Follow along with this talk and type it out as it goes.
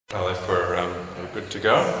Well, if we're good to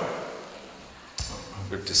go,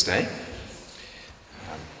 good to stay.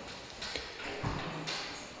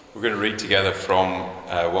 We're going to read together from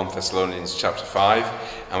 1 Thessalonians chapter 5,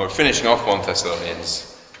 and we're finishing off 1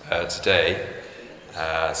 Thessalonians today.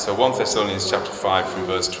 So 1 Thessalonians chapter 5 from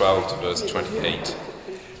verse 12 to verse 28.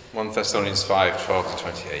 1 Thessalonians 5, 12 to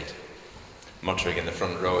 28. Muttering in the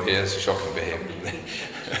front row here is a shocking behaviour.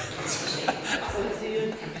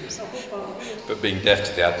 But being deaf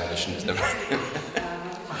to the admonition is never...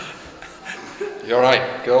 You all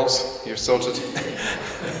right, girls? You're sorted?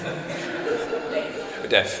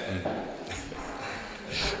 Deaf.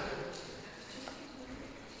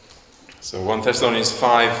 So 1 Thessalonians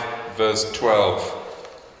 5, verse 12.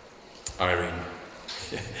 Irene.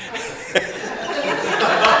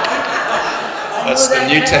 That's the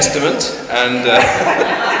New Testament, and...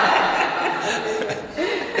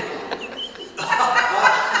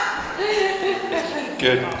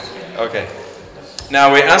 Good. Okay.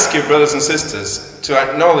 Now we ask you, brothers and sisters, to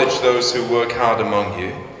acknowledge those who work hard among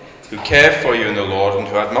you, who care for you in the Lord and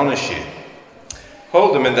who admonish you.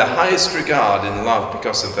 Hold them in the highest regard in love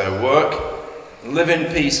because of their work, and live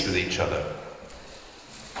in peace with each other.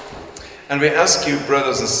 And we urge you,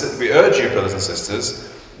 brothers and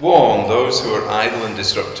sisters, warn those who are idle and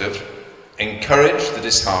disruptive, encourage the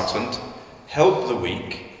disheartened, help the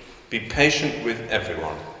weak, be patient with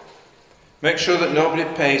everyone. Make sure that nobody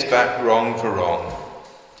pays back wrong for wrong,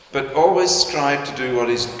 but always strive to do what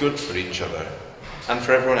is good for each other and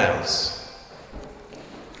for everyone else.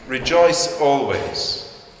 Rejoice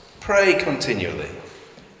always. Pray continually.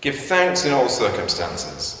 Give thanks in all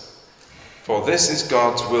circumstances, for this is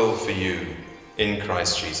God's will for you in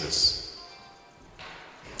Christ Jesus.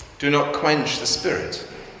 Do not quench the Spirit.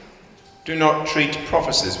 Do not treat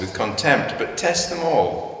prophecies with contempt, but test them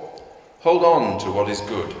all. Hold on to what is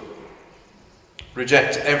good.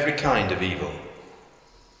 Reject every kind of evil.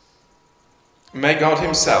 May God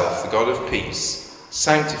himself, the God of peace,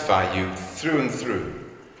 sanctify you through and through.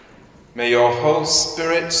 May your whole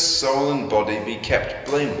spirit, soul and body be kept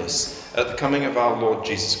blameless at the coming of our Lord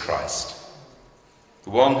Jesus Christ. The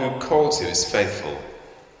one who calls you is faithful,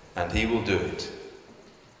 and he will do it.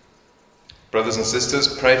 Brothers and sisters,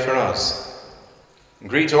 pray for us.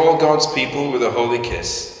 Greet all God's people with a holy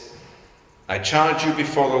kiss. I charge you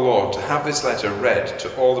before the Lord to have this letter read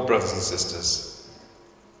to all the brothers and sisters.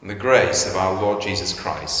 And the grace of our Lord Jesus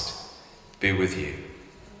Christ be with you.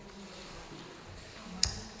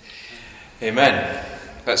 Amen.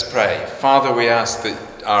 Let's pray. Father, we ask that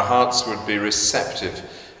our hearts would be receptive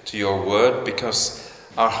to your word, because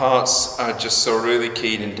our hearts are just so really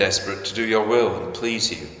keen and desperate to do your will and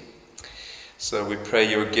please you. So we pray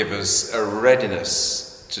you would give us a readiness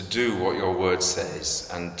to do what your word says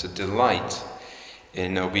and to delight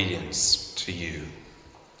in obedience to you.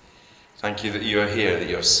 Thank you that you are here, that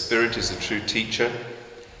your Spirit is a true teacher.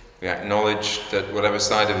 We acknowledge that whatever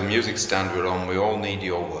side of the music stand we're on, we all need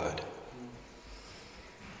your word.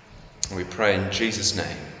 And we pray in Jesus'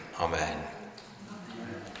 name. Amen.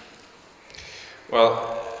 Well,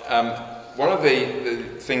 one of the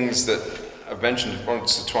things that I've mentioned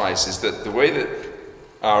once or twice is that the way that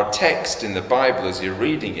our text in the Bible, as you're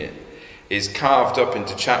reading it, is carved up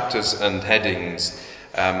into chapters and headings,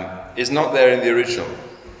 is not there in the original.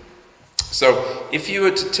 So if you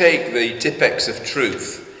were to take the Tipex of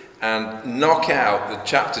truth and knock out the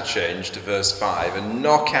chapter change to verse 5 and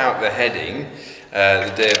knock out the heading,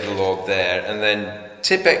 the day of the Lord there, and then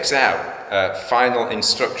Tipex out final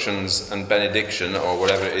instructions and benediction, or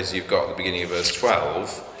whatever it is you've got at the beginning of verse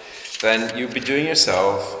 12, then you'd be doing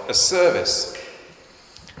yourself a service.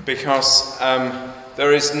 Because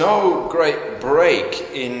there is no great break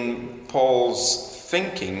in Paul's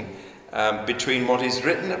thinking between what is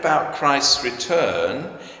written about Christ's return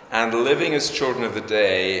and living as children of the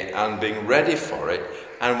day and being ready for it,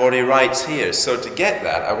 and what he writes here. So to get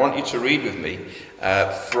that, I want you to read with me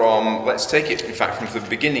let's take it, in fact, from the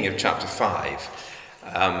beginning of chapter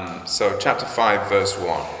 5. So chapter 5, verse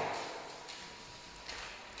 1.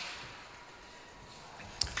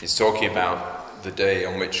 He's talking about the day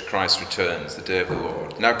on which Christ returns, the day of the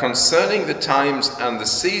Lord. Now concerning the times and the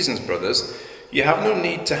seasons, brothers, you have no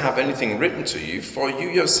need to have anything written to you, for you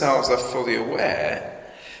yourselves are fully aware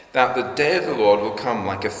that the day of the Lord will come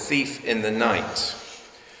like a thief in the night.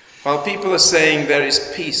 While people are saying there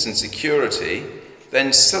is peace and security,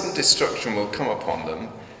 then sudden destruction will come upon them,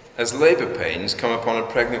 as labor pains come upon a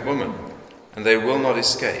pregnant woman, and they will not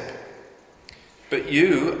escape. But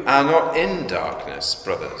you are not in darkness,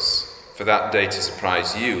 brothers, for that day to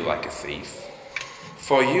surprise you like a thief.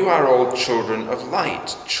 For you are all children of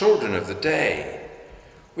light, children of the day.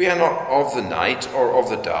 We are not of the night or of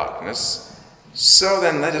the darkness. So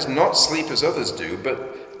then let us not sleep as others do,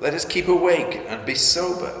 but let us keep awake and be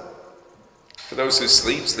sober. For those who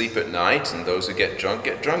sleep, sleep at night, and those who get drunk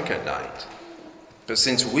at night. But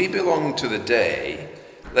since we belong to the day,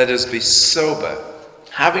 let us be sober,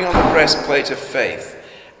 having on the breastplate of faith,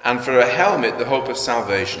 and for a helmet the hope of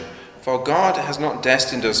salvation. For God has not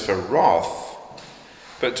destined us for wrath,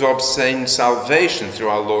 but to obtain salvation through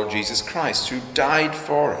our Lord Jesus Christ, who died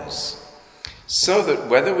for us, so that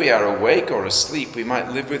whether we are awake or asleep, we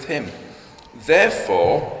might live with him.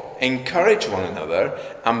 Therefore, encourage one another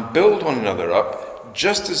and build one another up,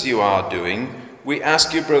 just as you are doing. We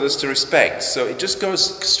ask you, brothers, to respect. So it just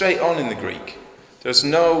goes straight on in the Greek. There's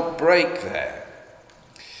no break there.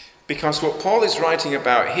 Because what Paul is writing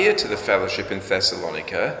about here to the fellowship in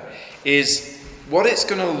Thessalonica is what it's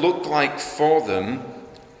going to look like for them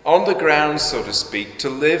on the ground, so to speak, to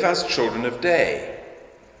live as children of day.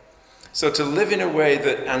 So to live in a way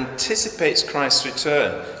that anticipates Christ's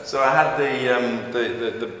return. So I had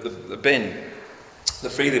the bin, the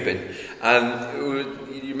freely bin, and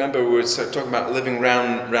you remember we were talking about living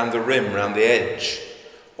round the rim, round the edge,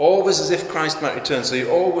 always as if Christ might return. So you're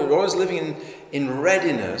always living in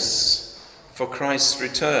readiness for Christ's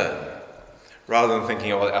return, rather than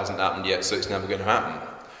thinking, oh, it hasn't happened yet, so it's never going to happen,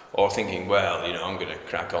 or thinking, well, I'm going to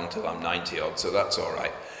crack on till I'm 90 odd, so that's all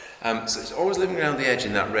right. So it's always living around the edge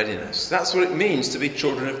in that readiness. That's what it means to be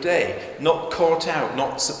children of day. Not caught out,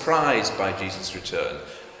 not surprised by Jesus' return.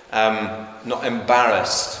 Not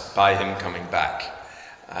embarrassed by him coming back.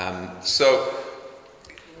 So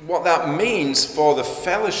what that means for the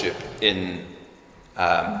fellowship in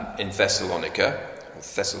Thessalonica, or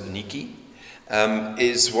Thessaloniki,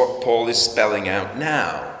 is what Paul is spelling out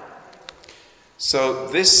now. So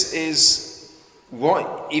this is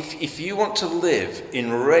what, if you want to live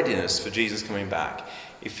in readiness for Jesus coming back,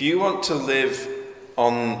 if you want to live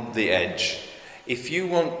on the edge, if you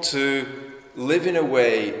want to live in a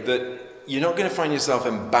way that you're not going to find yourself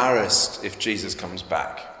embarrassed if Jesus comes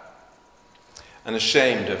back and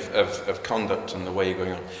ashamed of conduct and the way you're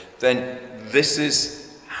going on, then this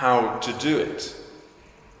is how to do it.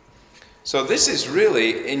 So this is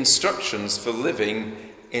really instructions for living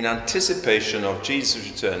in anticipation of Jesus'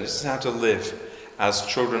 return. This is how to live as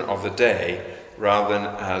children of the day rather than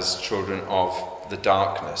as children of the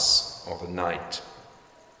darkness or the night.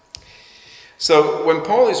 So when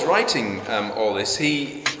Paul is writing all this,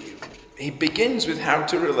 he begins with how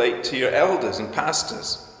to relate to your elders and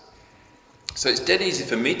pastors. So it's dead easy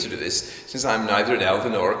for me to do this, since I'm neither an elder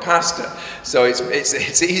nor a pastor. So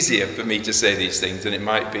it's easier for me to say these things than it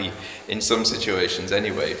might be in some situations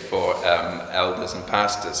anyway for elders and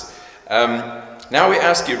pastors. Now we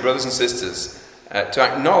ask you, brothers and sisters, to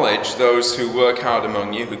acknowledge those who work hard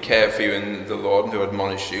among you, who care for you in the Lord and who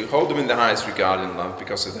admonish you. Hold them in the highest regard and love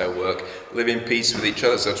because of their work. Live in peace with each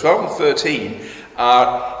other. So 12 and 13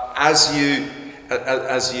 are, as you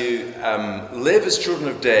live as children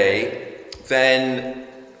of day, then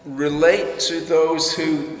relate to those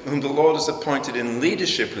whom the Lord has appointed in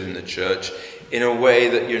leadership within the church in a way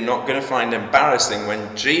that you're not going to find embarrassing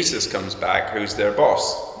when Jesus comes back, who's their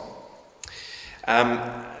boss.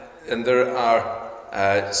 And there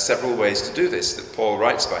are several ways to do this that Paul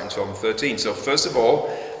writes about in 12 and 13. So first of all,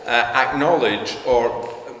 acknowledge,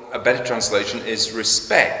 or a better translation is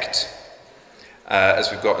respect,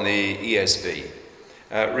 as we've got in the ESV.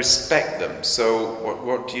 Respect them. So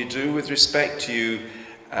what do you do with respect? You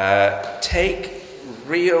take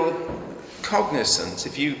real cognizance.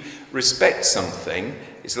 If you respect something,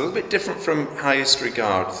 it's a little bit different from highest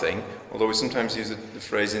regard thing, although we sometimes use the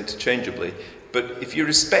phrase interchangeably. But if you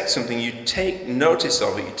respect something, you take notice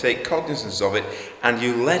of it, you take cognizance of it, and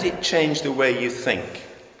you let it change the way you think.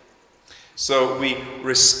 So we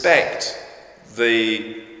respect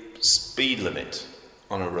the speed limit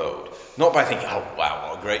on a road. Not by thinking, oh wow,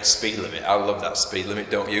 what a great speed limit. I love that speed limit,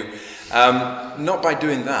 don't you? Not by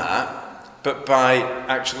doing that, but by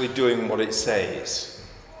actually doing what it says.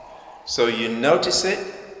 So you notice it,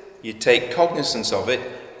 you take cognizance of it,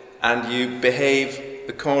 and you behave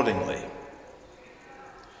accordingly.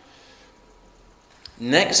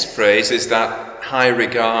 Next phrase is that high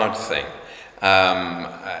regard thing.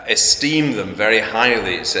 Esteem them very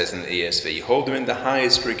highly, it says in the ESV. Hold them in the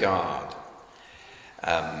highest regard.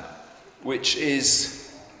 Which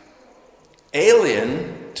is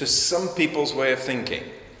alien to some people's way of thinking.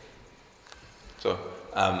 So,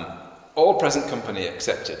 all present company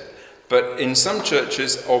accepted. But in some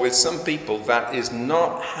churches or with some people, that is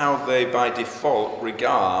not how they by default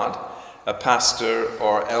regard a pastor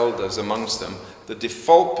or elders amongst them. The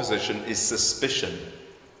default position is suspicion.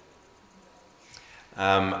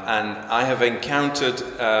 And I have encountered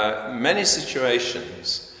many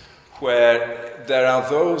situations where there are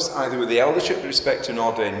those either with the eldership with respect to an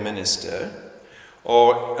ordained minister,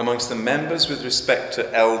 or amongst the members with respect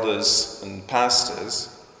to elders and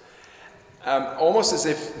pastors, almost as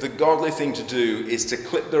if the godly thing to do is to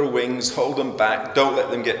clip their wings, hold them back, don't let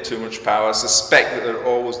them get too much power, suspect that they're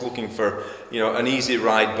always looking for, an easy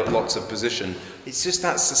ride but lots of position. It's just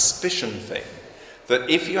that suspicion thing, that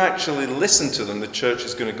if you actually listen to them, the church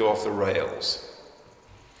is going to go off the rails.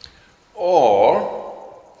 Or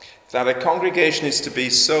that a congregation is to be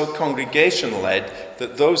so congregation-led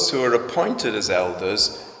that those who are appointed as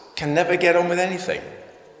elders can never get on with anything.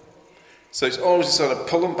 So it's always sort of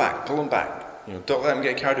pull them back. Don't let them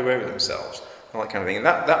get carried away with themselves. All that kind of thing. And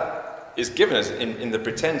that is given us in the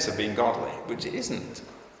pretense of being godly, which it isn't.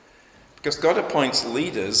 Because God appoints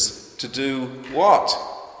leaders to do what?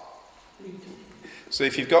 So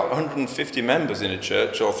if you've got 150 members in a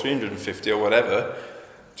church, or 350 or whatever,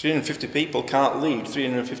 350 people can't lead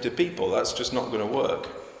 350 people. That's just not going to work.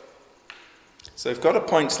 So if God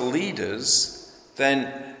appoints leaders,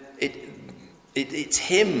 then it's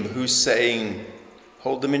him who's saying,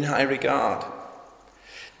 hold them in high regard.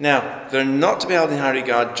 Now, they're not to be held in high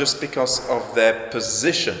regard just because of their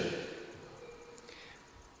position.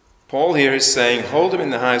 Paul here is saying, hold them in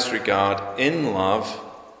the highest regard, in love,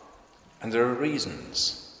 and there are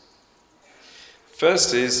reasons.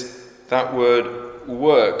 First is that word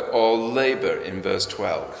work or labour in verse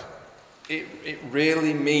 12. It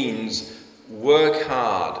really means work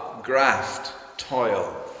hard, graft,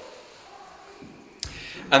 toil.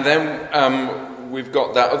 And then we've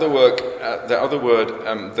got that other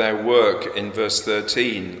word, their work, in verse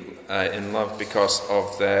 13, in love because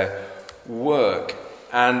of their work.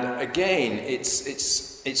 And again,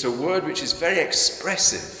 it's a word which is very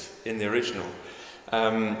expressive in the original.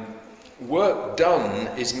 Work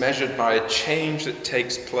done is measured by a change that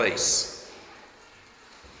takes place.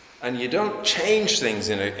 And you don't change things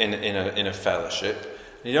in a fellowship.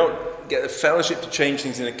 You don't get the fellowship to change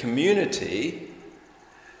things in a community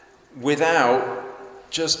without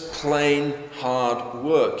just plain hard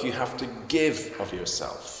work. You have to give of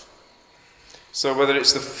yourself. So whether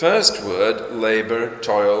it's the first word, labour,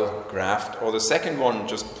 toil, graft, or the second one,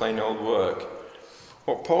 just plain old work,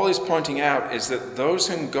 what Paul is pointing out is that those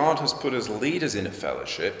whom God has put as leaders in a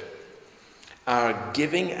fellowship are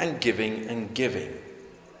giving and giving and giving.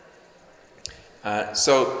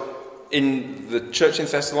 So in the church in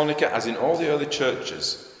Thessalonica, as in all the other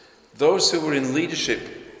churches, those who were in leadership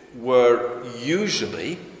were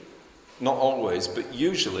usually, not always, but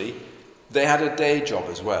usually, they had a day job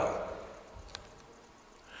as well.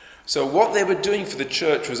 So what they were doing for the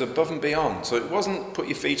church was above and beyond. So it wasn't put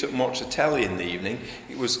your feet up and watch the telly in the evening.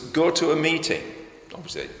 It was go to a meeting.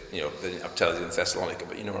 Obviously, they didn't have telly in Thessalonica,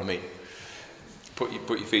 but you know what I mean. Put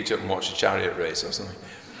your feet up and watch a chariot race or something.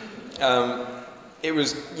 It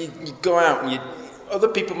was, you go out and other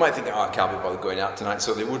people might think, I can't be bothered going out tonight,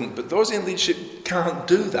 so they wouldn't. But those in leadership can't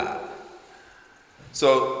do that.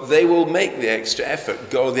 So they will make the extra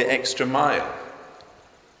effort, go the extra mile.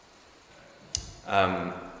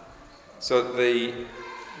 So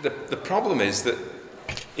the problem is that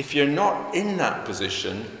if you're not in that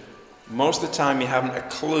position, most of the time you haven't a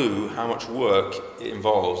clue how much work it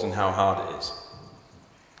involves and how hard it is.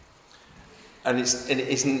 And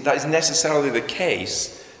that is necessarily the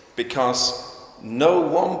case because no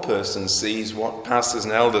one person sees what pastors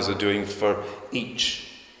and elders are doing for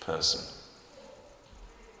each person.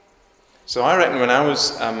 So I reckon when I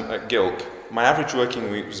was at Gilp, my average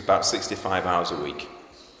working week was about 65 hours a week.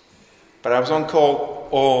 But I was on call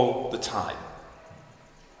all the time,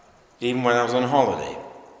 even when I was on holiday.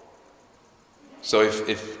 So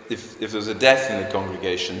if there was a death in the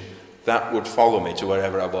congregation, that would follow me to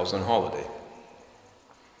wherever I was on holiday.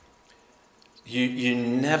 You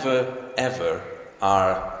never, ever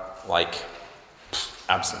are,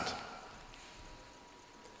 absent.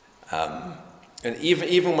 And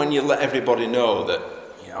even when you let everybody know that,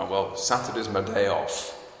 Saturday's my day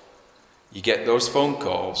off, you get those phone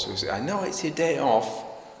calls who say, I know it's your day off,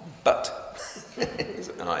 but...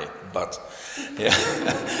 Aye, but.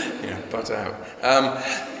 Yeah, but out.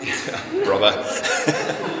 Brother.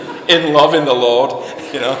 In love in the Lord,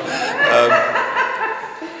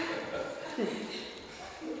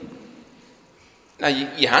 Now,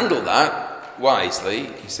 you handle that wisely.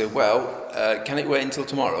 You say, can it wait until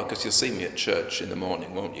tomorrow? Because you'll see me at church in the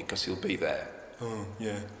morning, won't you? Because you'll be there. Oh,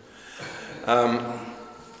 yeah.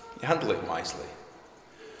 You handle it wisely.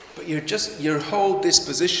 But your whole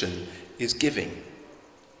disposition is giving.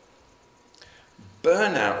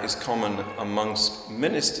 Burnout is common amongst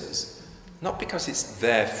ministers Not because it's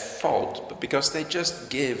their fault, but because they just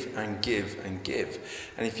give and give and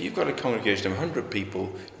give. And if you've got a congregation of 100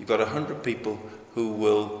 people, you've got 100 people who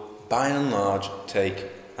will, by and large, take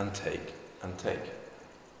and take and take.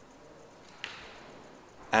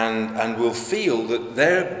 And will feel that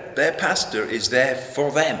their pastor is there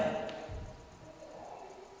for them.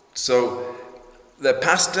 So the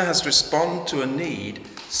pastor has to respond to a need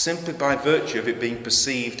simply by virtue of it being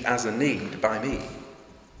perceived as a need by me.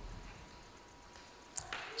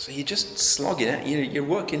 So you're just slogging it. You're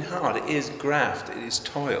working hard. It is graft. It is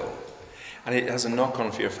toil. And it has a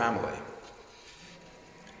knock-on for your family.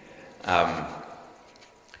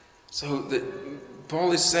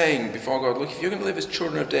 Paul is saying before God, look, if you're going to live as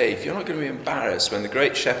children of day, if you're not going to be embarrassed when the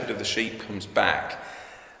great shepherd of the sheep comes back,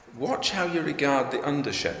 watch how you regard the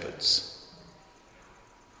under-shepherds.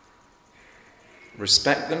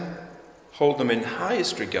 Respect them, hold them in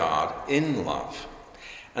highest regard, in love.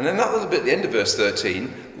 And then that little bit at the end of verse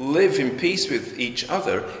 13, live in peace with each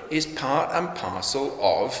other, is part and parcel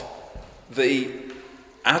of the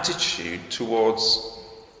attitude towards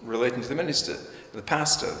relating to the minister, the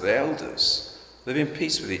pastor, the elders. Live in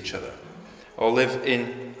peace with each other, or live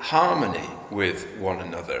in harmony with one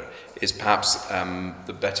another is perhaps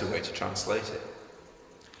the better way to translate it.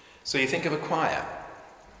 So you think of a choir.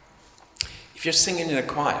 If you're singing in a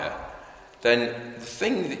choir, then the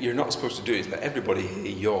thing that you're not supposed to do is let everybody hear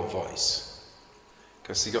your voice,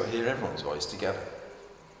 because you've got to hear everyone's voice together.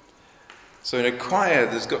 So in a choir,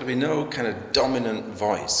 there's got to be no kind of dominant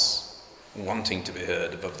voice wanting to be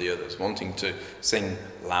heard above the others, wanting to sing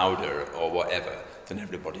louder or whatever than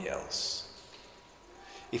everybody else.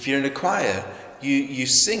 If you're in a choir, you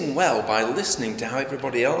sing well by listening to how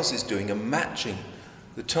everybody else is doing and matching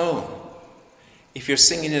the tone. If you're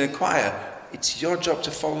singing in a choir, it's your job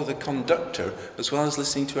to follow the conductor as well as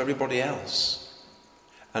listening to everybody else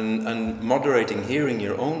and moderating, hearing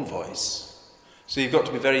your own voice. So you've got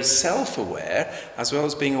to be very self-aware as well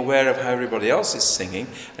as being aware of how everybody else is singing.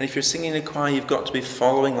 And if you're singing in a choir, you've got to be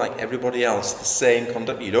following like everybody else, the same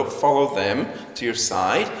conductor. You don't follow them to your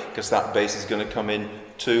side because that bass is going to come in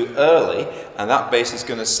too early and that bass is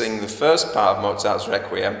going to sing the first part of Mozart's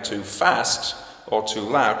Requiem too fast or too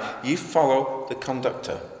loud. You follow the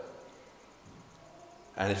conductor.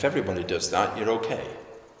 And if everybody does that, you're okay.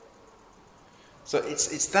 So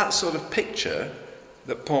it's that sort of picture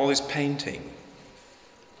that Paul is painting.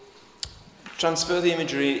 Transfer the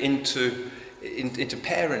imagery into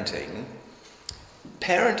parenting.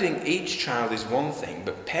 Parenting each child is one thing,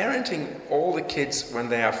 but parenting all the kids when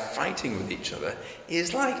they are fighting with each other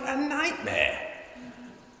is like a nightmare.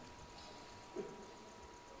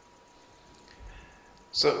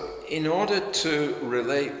 So in order to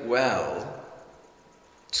relate well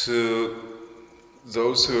to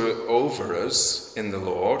those who are over us in the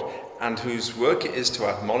Lord and whose work it is to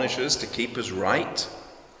admonish us, to keep us right,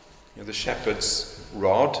 the shepherd's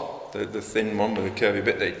rod, the thin one with the curvy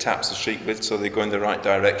bit that he taps the sheep with so they go in the right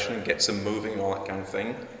direction and gets them moving and all that kind of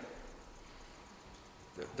thing.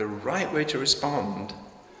 The right way to respond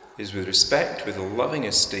is with respect, with a loving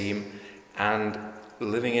esteem, and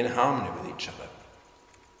living in harmony with each other.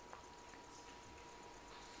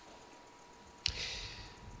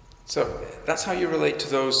 So that's how you relate to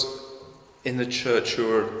those in the church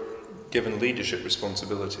who are given leadership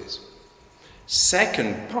responsibilities.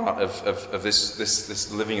 Second part of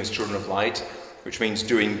this living as children of light, which means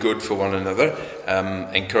doing good for one another,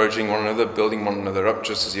 encouraging one another, building one another up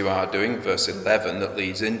just as you are doing, verse 11 that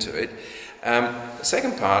leads into it. The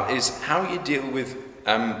second part is how you deal with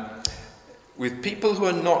people who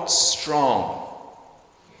are not strong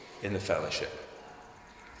in the fellowship.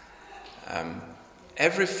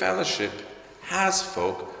 Every fellowship has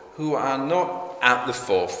folk who are not at the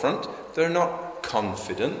forefront, they're not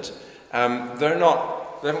confident, they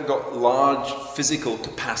haven't got large physical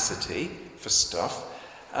capacity for stuff,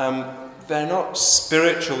 they're not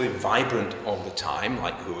spiritually vibrant all the time,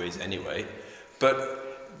 like who is anyway,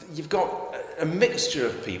 but you've got a mixture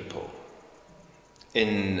of people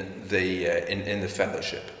in the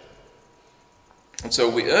fellowship. And so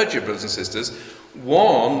we urge you, brothers and sisters,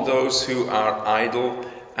 warn those who are idle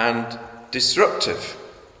and disruptive.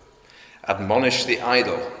 Admonish the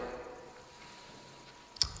idle.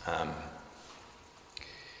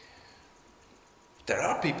 There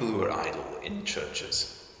are people who are idle in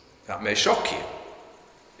churches. That may shock you.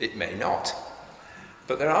 It may not.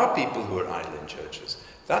 But there are people who are idle in churches.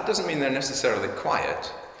 That doesn't mean they're necessarily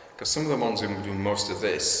quiet, because some of the ones who do most of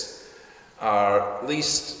this are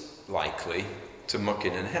least likely to muck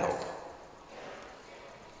in and help.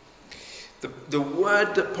 The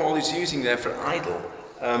word that Paul is using there for idle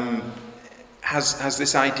has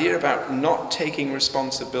this idea about not taking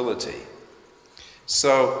responsibility.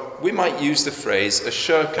 So we might use the phrase a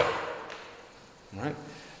shirker, right?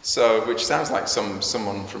 So, which sounds like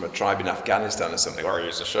someone from a tribe in Afghanistan or something, or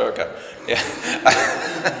he's a shirker. Yeah.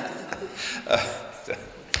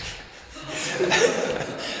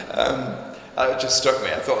 It just struck me.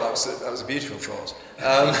 I thought that was a beautiful thought.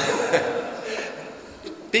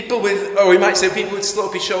 We might say people with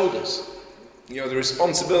slopey shoulders. You know, the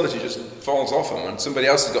responsibility just falls off them, and somebody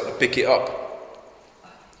else has got to pick it up.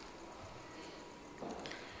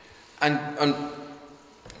 And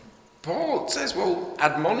Paul says, well,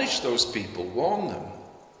 admonish those people, warn them,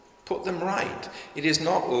 put them right. It is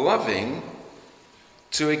not loving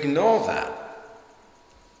to ignore that.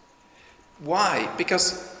 Why?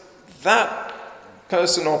 Because that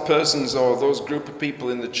person or persons or those group of people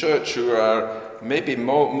in the church who are maybe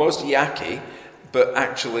most yucky, but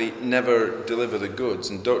actually never deliver the goods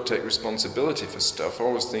and don't take responsibility for stuff,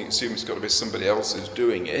 always assume it's got to be somebody else who's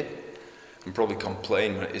doing it, and probably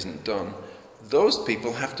complain when it isn't done. Those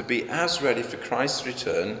people have to be as ready for Christ's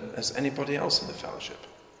return as anybody else in the fellowship.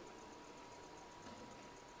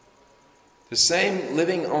 The same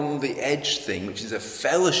living on the edge thing, which is a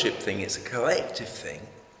fellowship thing, it's a collective thing,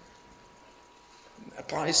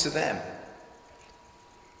 applies to them.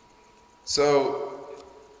 So,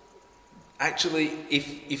 actually,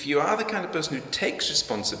 if you are the kind of person who takes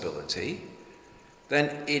responsibility,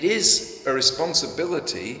 then it is a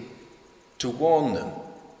responsibility to warn them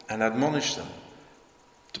and admonish them,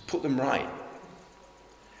 to put them right.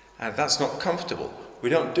 And that's not comfortable. We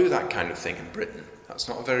don't do that kind of thing in Britain. That's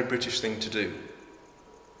not a very British thing to do.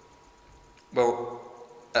 Well,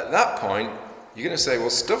 at that point, you're going to say, well,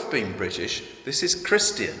 stuff being British, this is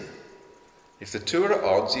Christian. If the two are at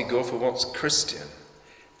odds, you go for what's Christian.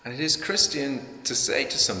 And it is Christian to say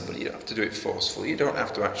to somebody, you don't have to do it forcefully, you don't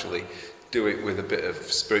have to actually do it with a bit of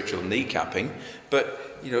spiritual kneecapping,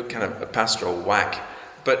 but, you know, kind of a pastoral whack.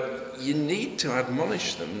 But you need to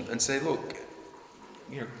admonish them and say, look,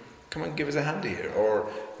 you know, come and give us a hand here, or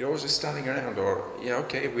you're always just standing around, or, yeah,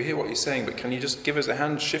 okay, we hear what you're saying, but can you just give us a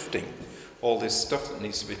hand shifting all this stuff that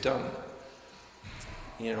needs to be done?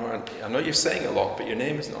 You know, I know you're saying a lot, but your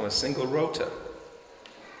name isn't on a single rota.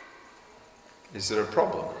 Is there a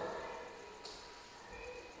problem?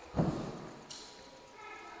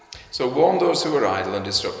 So warn those who are idle and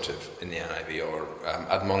disruptive in the NIV, or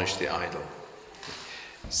admonish the idle.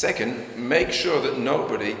 Second, make sure that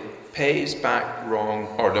nobody pays back wrong,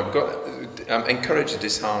 or encourage the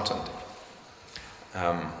disheartened.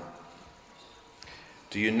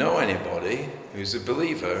 Do you know anybody who's a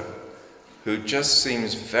believer who just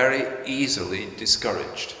seems very easily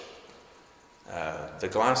discouraged? The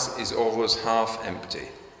glass is always half empty.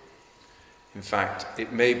 In fact,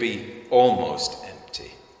 it may be almost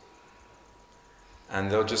empty. And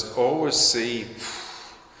they'll just always see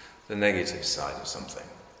the negative side of something.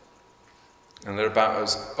 And they're about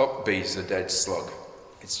as upbeat as a dead slug.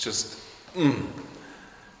 It's just,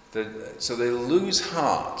 so they lose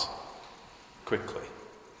heart quickly.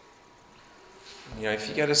 You know, if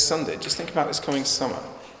you get a Sunday, just think about this coming summer.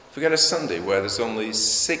 If we get a Sunday where there's only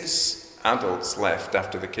 6 adults left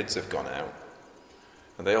after the kids have gone out,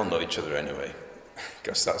 and they all know each other anyway,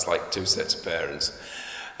 because that's like 2 sets of parents.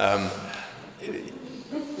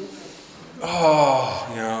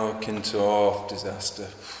 Kintor, disaster,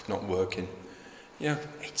 not working. You know,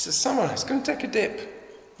 it's the summer, it's going to take a dip.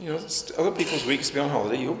 You know, other people's weeks will be on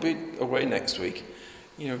holiday, you'll be away next week.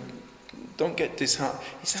 You know, don't get disheartened.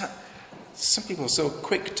 Some people are so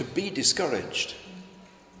quick to be discouraged.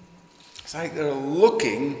 It's like they're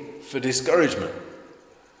looking for discouragement.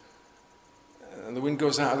 And the wind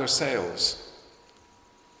goes out of their sails.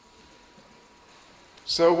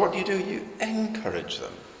 So what do? You encourage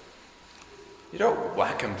them. You don't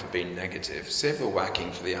whack them for being negative. Save the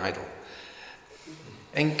whacking for the idle.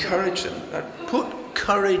 Encourage them. Put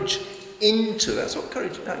courage into. That's what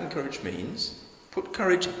encourage means. Put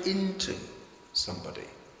courage into somebody.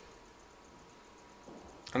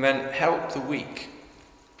 And then help the weak.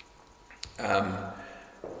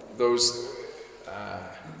 Those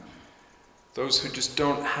who just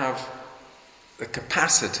don't have the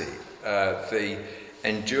capacity, the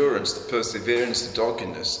endurance, the perseverance, the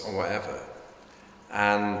doggedness, or whatever.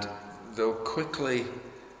 And they'll quickly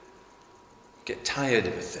get tired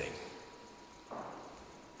of a thing.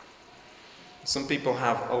 Some people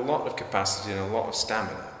have a lot of capacity and a lot of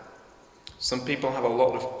stamina. Some people have a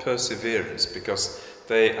lot of perseverance because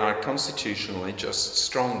they are constitutionally just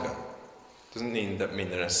stronger. Doesn't mean they're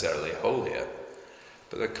necessarily holier,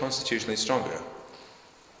 but they're constitutionally stronger.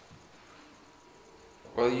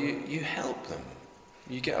 Well, you help them.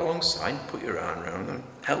 You get alongside, put your arm around them,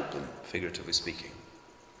 help them, figuratively speaking.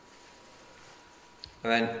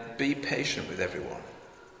 And then be patient with everyone.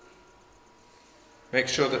 Make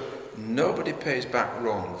sure that nobody pays back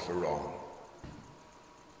wrong for wrong.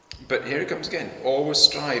 But here it comes again. Always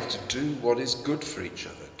strive to do what is good for each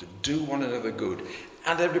other, to do one another good,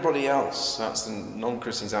 and everybody else. That's the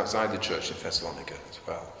non-Christians outside the church in Thessalonica as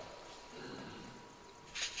well.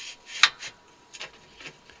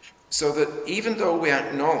 So that even though we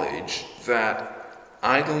acknowledge that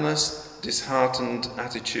idleness, disheartened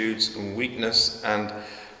attitudes and weakness and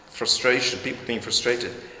frustration, people being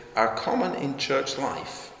frustrated, are common in church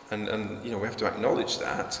life, and we have to acknowledge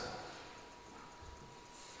that,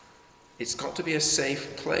 it's got to be a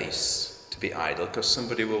safe place to be idle, because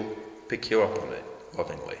somebody will pick you up on it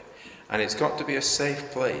lovingly. And it's got to be a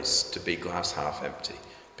safe place to be glass half empty,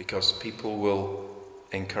 because people will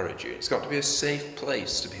encourage you. It's got to be a safe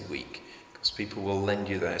place to be weak, because people will lend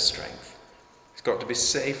you their strength. It's got to be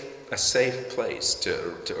a safe place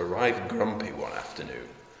to arrive grumpy one afternoon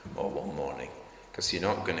or one morning, because you're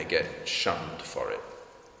not going to get shunned for it,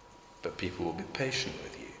 but people will be patient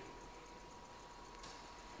with you.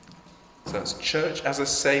 So that's church as a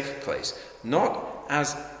safe place, not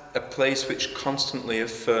as a place which constantly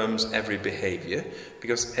affirms every behaviour,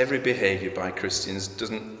 because every behaviour by Christians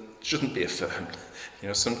shouldn't be affirmed.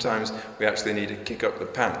 Sometimes we actually need to kick up the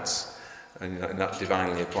pants in that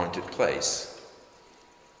divinely appointed place.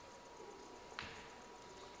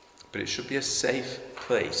 But it should be a safe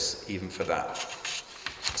place even for that.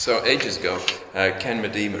 So ages ago, Ken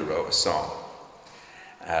Medema wrote a song,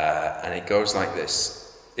 and it goes like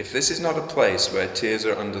this: if this is not a place where tears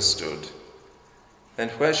are understood, then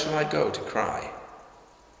where shall I go to cry?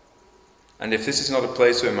 And if this is not a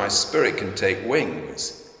place where my spirit can take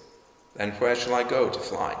wings, then where shall I go to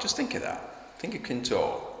fly? Just think of that. Think of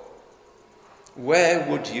Kintore. Where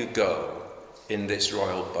would you go in this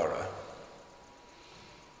royal borough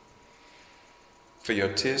for your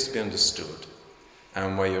tears to be understood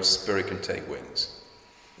and where your spirit can take wings?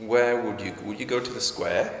 Where would you go? Would you go to the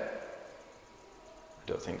square? I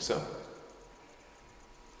don't think so.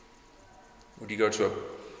 Would you go to a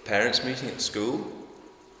parents' meeting at school?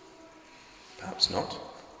 Perhaps not,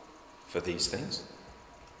 for these things.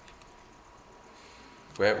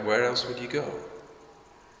 Where else would you go?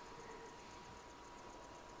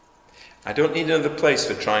 I don't need another place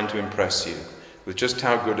for trying to impress you with just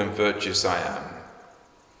how good and virtuous I am.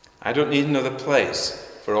 I don't need another place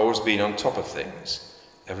for always being on top of things.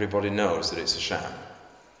 Everybody knows that it's a sham.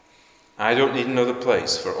 I don't need another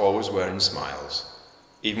place for always wearing smiles,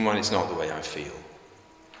 even when it's not the way I feel.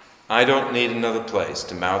 I don't need another place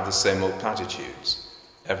to mouth the same old platitudes.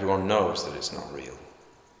 Everyone knows that it's not real.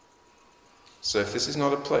 So if this is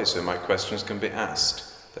not a place where my questions can be asked,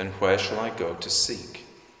 then where shall I go to seek?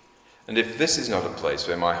 And if this is not a place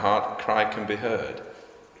where my heart cry can be heard,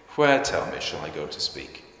 where, tell me, shall I go to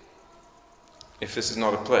speak? If this is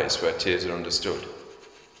not a place where tears are understood,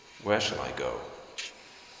 where shall I go?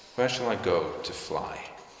 Where shall I go to fly?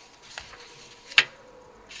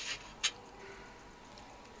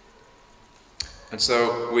 And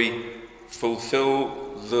so we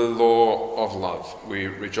fulfill the law of love. We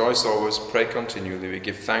rejoice always, pray continually, we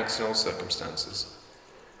give thanks in all circumstances.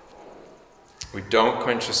 We don't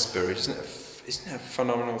quench the Spirit. Isn't it a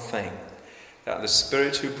phenomenal thing? That the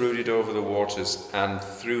Spirit who brooded over the waters and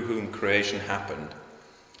through whom creation happened,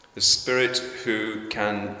 the Spirit who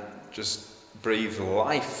can just breathe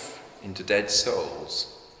life into dead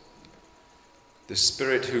souls, the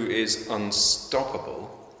Spirit who is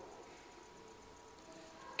unstoppable,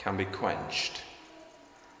 can be quenched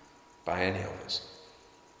by any of us.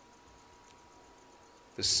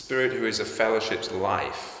 The Spirit who is a fellowship's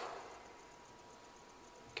life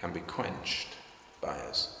can be quenched by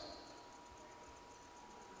us.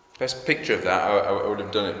 Best picture of that, I would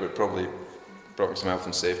have done it, but probably brought me some health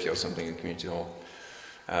and safety or something in community hall.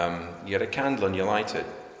 You get a candle and you light it.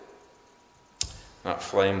 That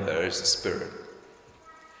flame there is the Spirit.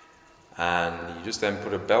 And you just then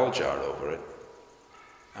put a bell jar over it.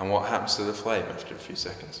 And what happens to the flame after a few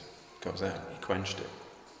seconds? It goes out. You quenched it.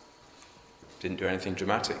 Didn't do anything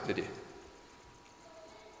dramatic, did you?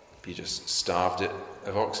 You just starved it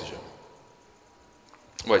of oxygen.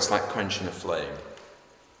 Well, it's like quenching a flame.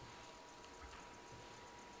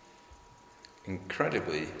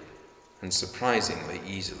 Incredibly and surprisingly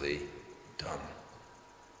easily done.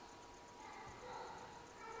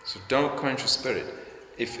 So don't quench the Spirit.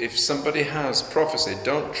 If somebody has prophecy,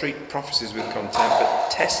 don't treat prophecies with contempt,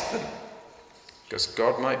 but test them. Because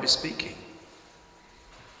God might be speaking.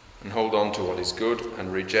 And hold on to what is good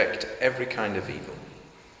and reject every kind of evil.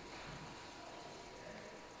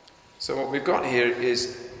 So what we've got here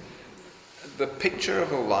is the picture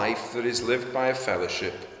of a life that is lived by a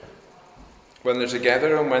fellowship. When they're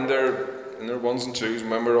together and when they're in their ones and twos, and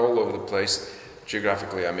when we're all over the place,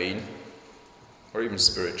 geographically I mean, or even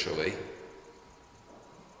spiritually,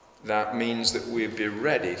 that means that we'd be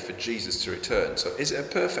ready for Jesus to return. So is it a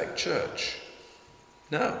perfect church?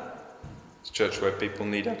 No. It's a church where people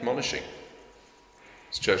need admonishing.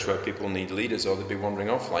 It's a church where people need leaders, or they'd be wandering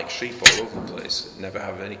off like sheep all over the place, never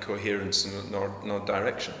have any coherence nor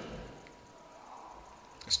direction.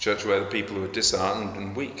 It's a church where the people who are disheartened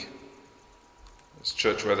and weak. It's a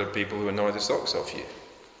church where there are people who annoy the socks off you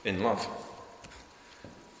in love.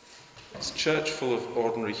 It's a church full of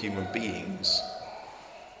ordinary human beings,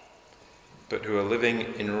 but who are living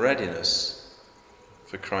in readiness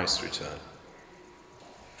for Christ's return.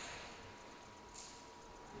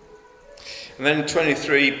 And then in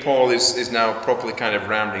 23, Paul is now properly kind of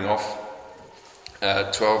rounding off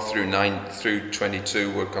 12 through 9 through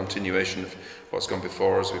 22 were a continuation of what's gone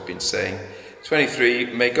before, as we've been saying.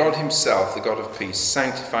 23, may God himself, the God of peace,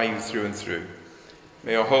 sanctify you through and through.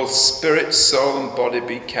 May your whole spirit, soul and body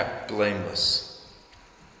be kept blameless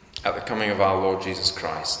at the coming of our Lord Jesus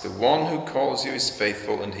Christ. The one who calls you is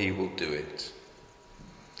faithful, and he will do it.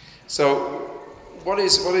 So, what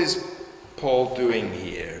is Paul doing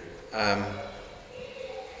here?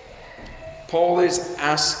 Paul is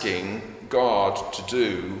asking God to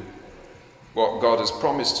do what God has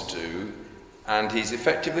promised to do, and he's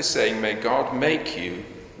effectively saying, may God make you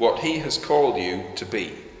what he has called you to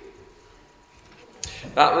be.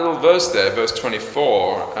 That little verse there, verse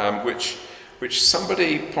 24, which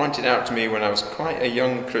somebody pointed out to me when I was quite a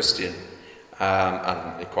young Christian,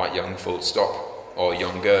 and quite young, full stop, or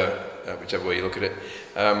younger, whichever way you look at it.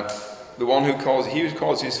 The one who calls you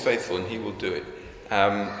is faithful, and he will do it.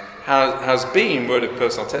 Has been, word of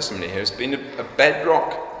personal testimony here, has been a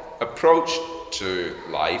bedrock approach to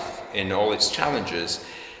life in all its challenges,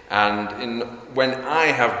 and when I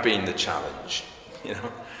have been the challenge,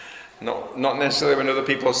 not necessarily when other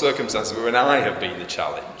people or circumstances, but when I have been the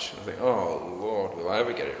challenge. I think, oh Lord, will I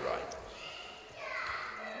ever get it right?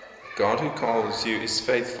 God who calls you is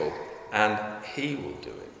faithful, and he will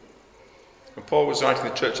do it. When Paul was writing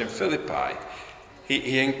the church in Philippi,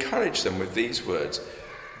 he encouraged them with these words: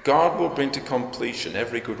 God will bring to completion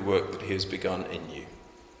every good work that he has begun in you.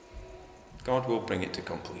 God will bring it to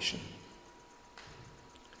completion.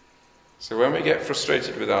 So when we get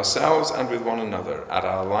frustrated with ourselves and with one another at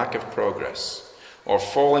our lack of progress, or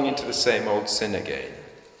falling into the same old sin again,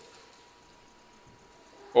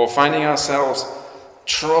 or finding ourselves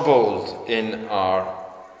troubled in our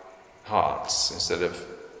hearts instead of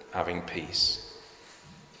having peace,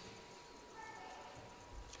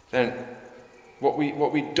 then what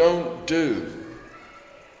we don't do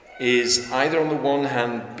is either on the one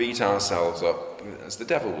hand beat ourselves up, as the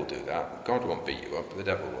devil will do that. God won't beat you up, but the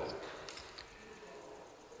devil will.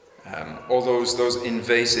 Or those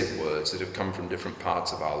invasive words that have come from different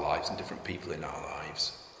parts of our lives and different people in our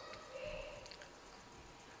lives.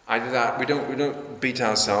 Either that, we don't beat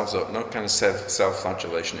ourselves up, not kind of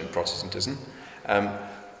self-flagellation in Protestantism,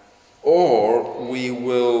 or we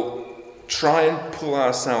will try and pull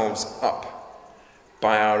ourselves up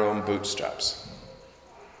by our own bootstraps.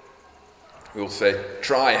 We'll say,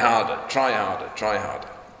 try harder, try harder, try harder.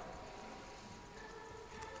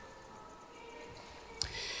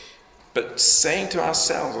 But saying to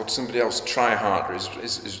ourselves or to somebody else, try harder,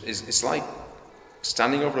 is like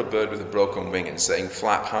standing over a bird with a broken wing and saying,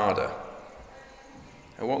 flap harder.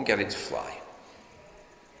 I won't get it to fly.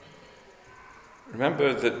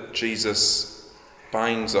 Remember that Jesus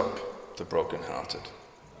binds up the brokenhearted.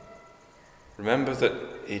 Remember that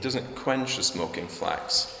he doesn't quench the smoking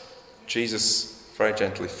flax. Jesus very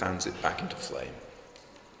gently fans it back into flame.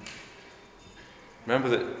 Remember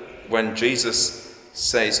that when Jesus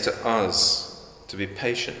says to us to be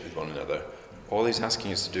patient with one another, all he's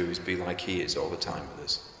asking us to do is be like he is all the time with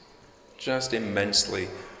us. Just immensely,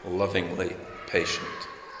 lovingly patient.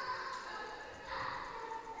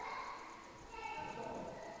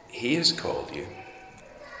 He has called you.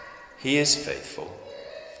 He is faithful.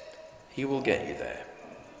 He will get you there.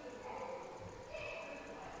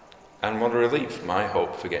 And what a relief, my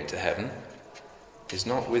hope for getting to heaven is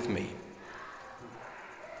not with me.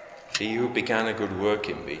 He who began a good work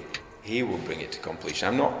in me, he will bring it to completion.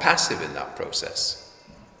 I'm not passive in that process.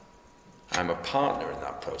 I'm a partner in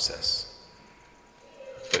that process.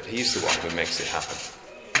 But he's the one who makes it happen.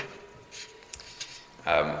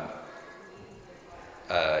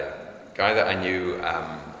 A guy that I knew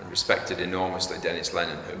and respected enormously, Dennis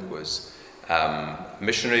Lennon, who was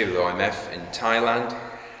missionary with OMF in Thailand,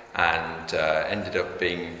 and ended up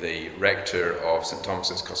being the rector of St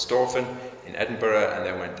Thomas's Corstorphine in Edinburgh, and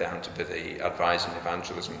then went down to be the advisor in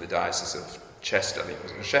evangelism of the Diocese of Chester, I think it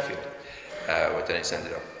was in Sheffield, where Dennis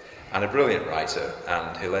ended up. And a brilliant writer,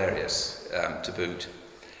 and hilarious to boot.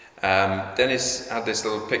 Dennis had this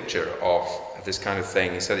little picture of this kind of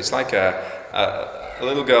thing. He said it's like a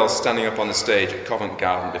little girl standing up on the stage at Covent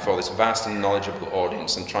Garden before this vast and knowledgeable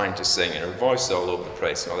audience and trying to sing, and her voice is all over the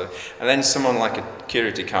place and all that. And then someone like a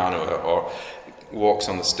Kiriti Kanu or walks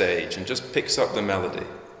on the stage and just picks up the melody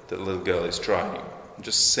that the little girl is trying and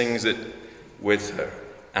just sings it with her.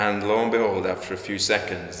 And lo and behold, after a few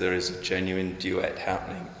seconds, there is a genuine duet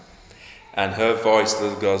happening. And her voice, the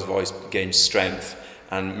little girl's voice, gains strength,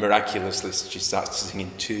 and miraculously she starts to sing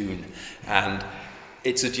in tune. And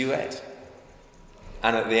it's a duet.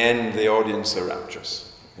 And at the end, the audience are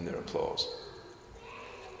rapturous in their applause.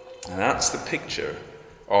 And that's the picture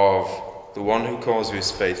of the one who calls you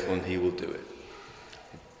is faithful, and he will do it.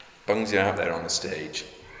 He bungs you out there on the stage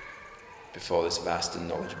before this vast and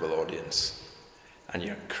knowledgeable audience. And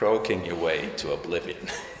you're croaking your way to oblivion,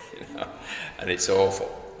 and it's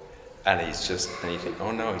awful. And he's just, and you think,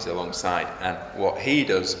 oh no, he's alongside. And what he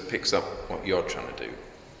does picks up what you're trying to do.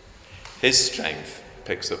 His strength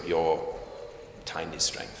picks up your tiny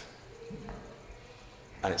strength.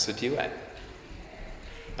 And it's a duet.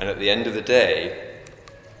 And at the end of the day,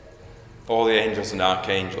 all the angels and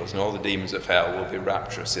archangels and all the demons of hell will be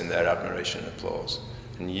rapturous in their admiration and applause.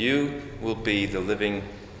 And you will be the living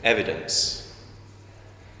evidence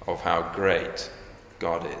of how great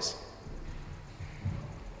God is.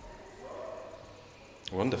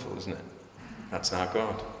 Wonderful, isn't it? That's our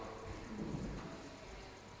God.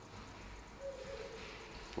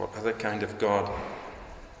 What other kind of God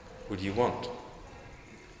would you want?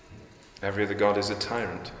 Every other God is a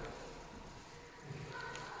tyrant.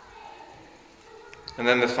 And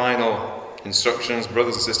then the final instructions,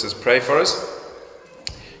 brothers and sisters, pray for us.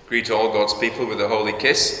 Greet all God's people with a holy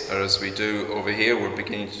kiss, or as we do over here, we're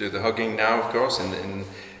beginning to do the hugging now, of course,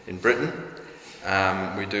 in Britain.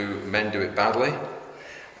 Men do it badly,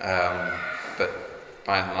 but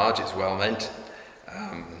by and large it's well meant.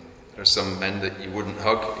 There are some men that you wouldn't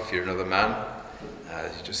hug if you're another man.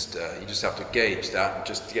 You just have to gauge that, and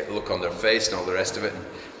just get a look on their face and all the rest of it.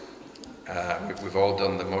 We've all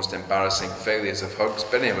done the most embarrassing failures of hugs,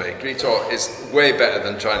 but anyway, greet all is way better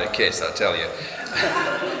than trying to kiss, I tell you.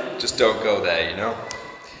 Just don't go there, you know.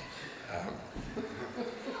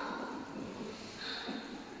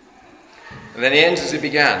 And then he ends as he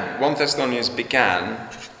began. 1 Thessalonians began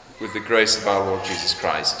with the grace of our Lord Jesus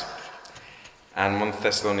Christ. And 1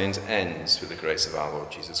 Thessalonians ends with the grace of our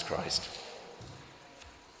Lord Jesus Christ.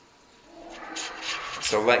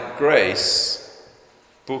 So let grace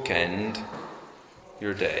bookend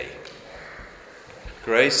your day.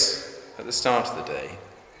 Grace at the start of the day.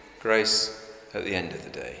 Grace at the end of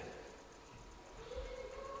the day.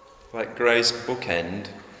 Let grace bookend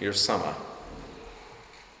your summer.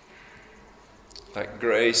 Let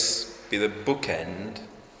grace be the bookend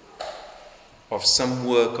of some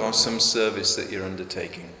work or some service that you're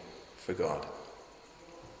undertaking for God.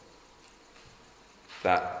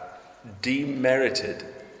 That demerited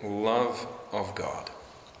love of God.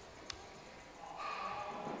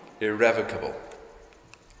 Irrevocable,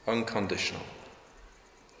 unconditional,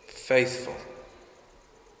 faithful,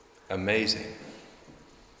 amazing.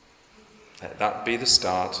 Let that be the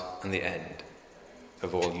start and the end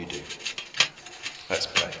of all you do. Let's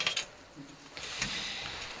pray.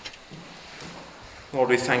 Lord,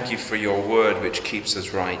 we thank you for your word which keeps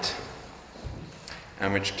us right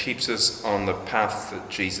and which keeps us on the path that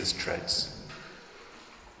Jesus treads.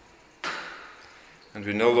 And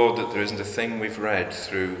we know, Lord, that there isn't a thing we've read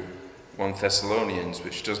through 1 Thessalonians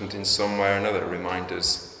which doesn't in some way or another remind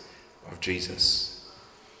us of Jesus.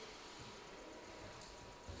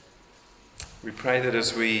 We pray that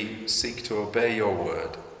as we seek to obey your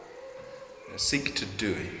word, seek to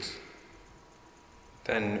do it,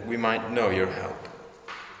 then we might know your help.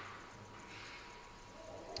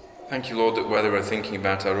 Thank you, Lord, that whether we're thinking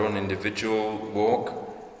about our own individual walk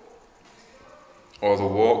or the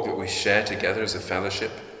walk that we share together as a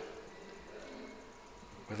fellowship,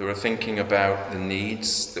 whether we're thinking about the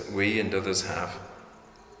needs that we and others have,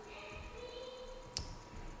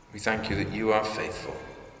 we thank you that you are faithful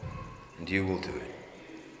and you will do it.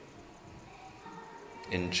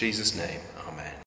 In Jesus' name, amen.